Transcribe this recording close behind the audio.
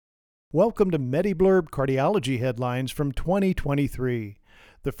Welcome to MediBlurb Cardiology Headlines from 2023.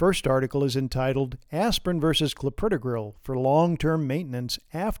 The first article is entitled Aspirin versus Clopidogrel for Long-Term Maintenance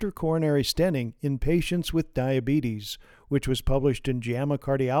After Coronary Stenting in Patients with Diabetes, which was published in JAMA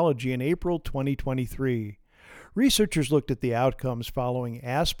Cardiology in April 2023. Researchers looked at the outcomes following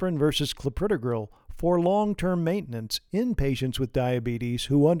aspirin versus clopidogrel for long-term maintenance in patients with diabetes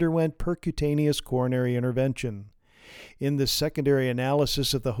who underwent percutaneous coronary intervention. In this secondary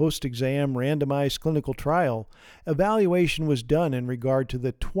analysis of the host exam randomized clinical trial, evaluation was done in regard to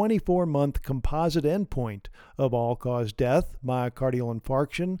the 24-month composite endpoint of all-cause death, myocardial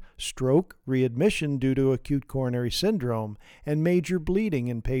infarction, stroke, readmission due to acute coronary syndrome, and major bleeding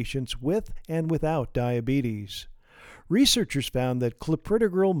in patients with and without diabetes. Researchers found that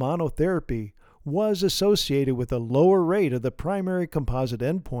clopidogrel monotherapy was associated with a lower rate of the primary composite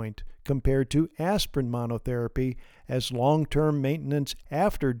endpoint compared to aspirin monotherapy as long-term maintenance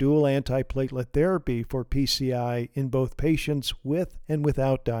after dual antiplatelet therapy for PCI in both patients with and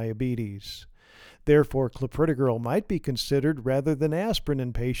without diabetes. Therefore, clopidogrel might be considered rather than aspirin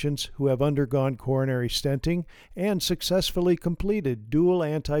in patients who have undergone coronary stenting and successfully completed dual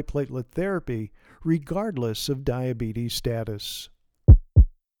antiplatelet therapy regardless of diabetes status.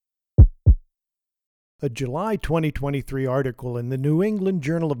 A July 2023 article in the New England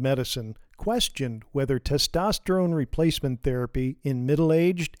Journal of Medicine questioned whether testosterone replacement therapy in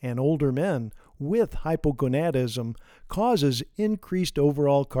middle-aged and older men with hypogonadism causes increased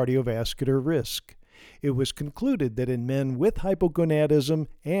overall cardiovascular risk. It was concluded that in men with hypogonadism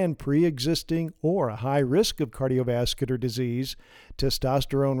and pre-existing or a high risk of cardiovascular disease,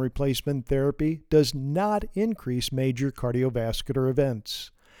 testosterone replacement therapy does not increase major cardiovascular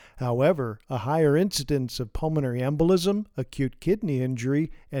events. However, a higher incidence of pulmonary embolism, acute kidney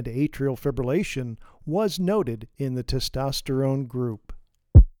injury, and atrial fibrillation was noted in the testosterone group.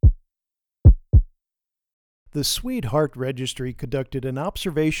 The Swede Heart Registry conducted an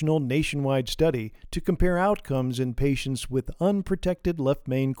observational nationwide study to compare outcomes in patients with unprotected left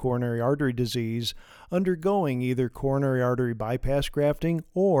main coronary artery disease undergoing either coronary artery bypass grafting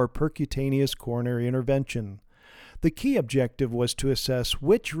or percutaneous coronary intervention. The key objective was to assess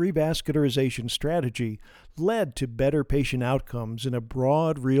which revascularization strategy led to better patient outcomes in a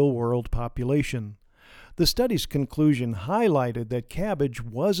broad real-world population. The study's conclusion highlighted that CABG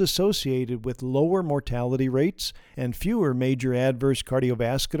was associated with lower mortality rates and fewer major adverse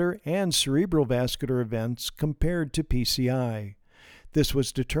cardiovascular and cerebral vascular events compared to PCI. This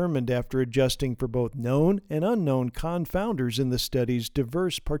was determined after adjusting for both known and unknown confounders in the study's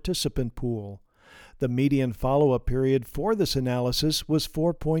diverse participant pool. The median follow-up period for this analysis was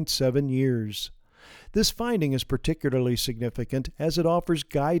 4.7 years. This finding is particularly significant as it offers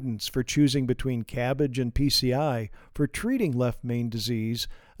guidance for choosing between CABG and PCI for treating left main disease,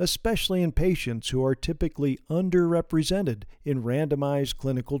 especially in patients who are typically underrepresented in randomized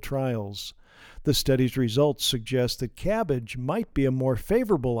clinical trials. The study's results suggest that CABG might be a more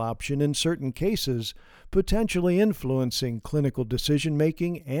favorable option in certain cases, potentially influencing clinical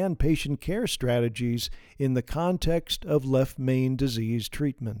decision-making and patient care strategies in the context of left main disease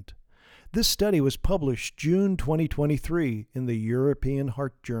treatment. This study was published June 2023 in the European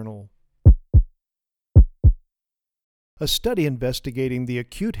Heart Journal. A study investigating the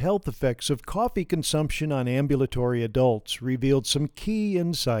acute health effects of coffee consumption on ambulatory adults revealed some key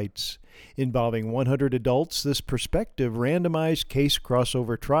insights. Involving 100 adults, this prospective randomized case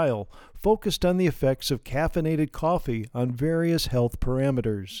crossover trial focused on the effects of caffeinated coffee on various health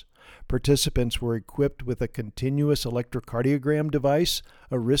parameters. Participants were equipped with a continuous electrocardiogram device,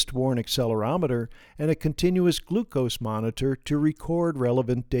 a wrist-worn accelerometer, and a continuous glucose monitor to record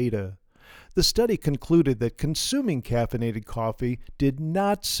relevant data. The study concluded that consuming caffeinated coffee did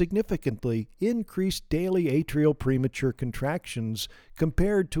not significantly increase daily atrial premature contractions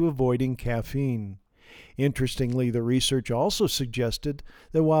compared to avoiding caffeine. Interestingly, the research also suggested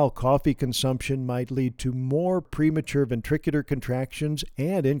that while coffee consumption might lead to more premature ventricular contractions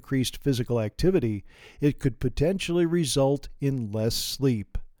and increased physical activity, it could potentially result in less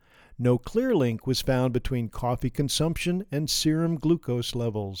sleep. No clear link was found between coffee consumption and serum glucose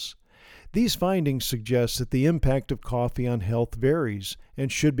levels. These findings suggest that the impact of coffee on health varies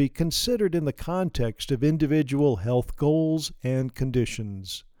and should be considered in the context of individual health goals and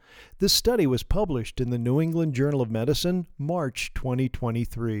conditions. This study was published in the New England Journal of Medicine, March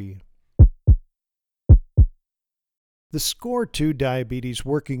 2023. The SCORE2 Diabetes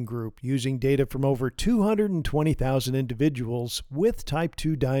Working Group, using data from over 220,000 individuals with type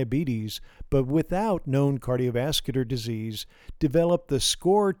 2 diabetes but without known cardiovascular disease, developed the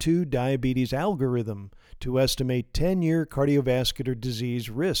SCORE2 Diabetes algorithm to estimate 10-year cardiovascular disease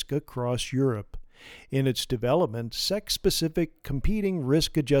risk across Europe. In its development, sex-specific competing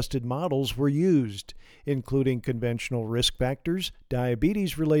risk-adjusted models were used, including conventional risk factors,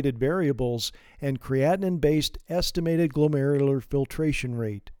 diabetes-related variables, and creatinine-based estimated glomerular filtration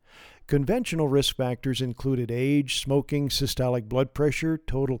rate. Conventional risk factors included age, smoking, systolic blood pressure,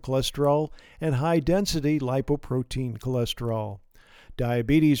 total cholesterol, and high-density lipoprotein cholesterol.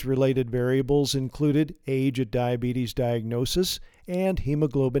 Diabetes-related variables included age at diabetes diagnosis and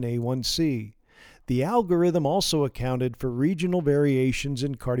hemoglobin A1C. The algorithm also accounted for regional variations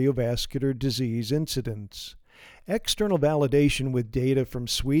in cardiovascular disease incidence. External validation with data from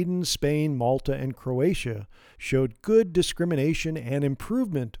Sweden, Spain, Malta, and Croatia showed good discrimination and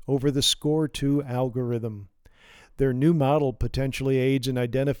improvement over the SCORE2 algorithm. Their new model potentially aids in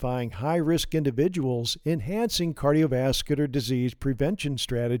identifying high-risk individuals, enhancing cardiovascular disease prevention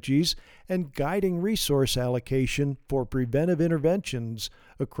strategies, and guiding resource allocation for preventive interventions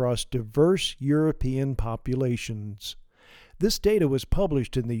across diverse European populations. This data was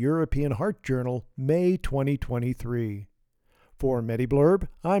published in the European Heart Journal, May 2023. For MediBlurb,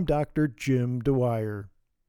 I'm Dr. Jim Dwyer.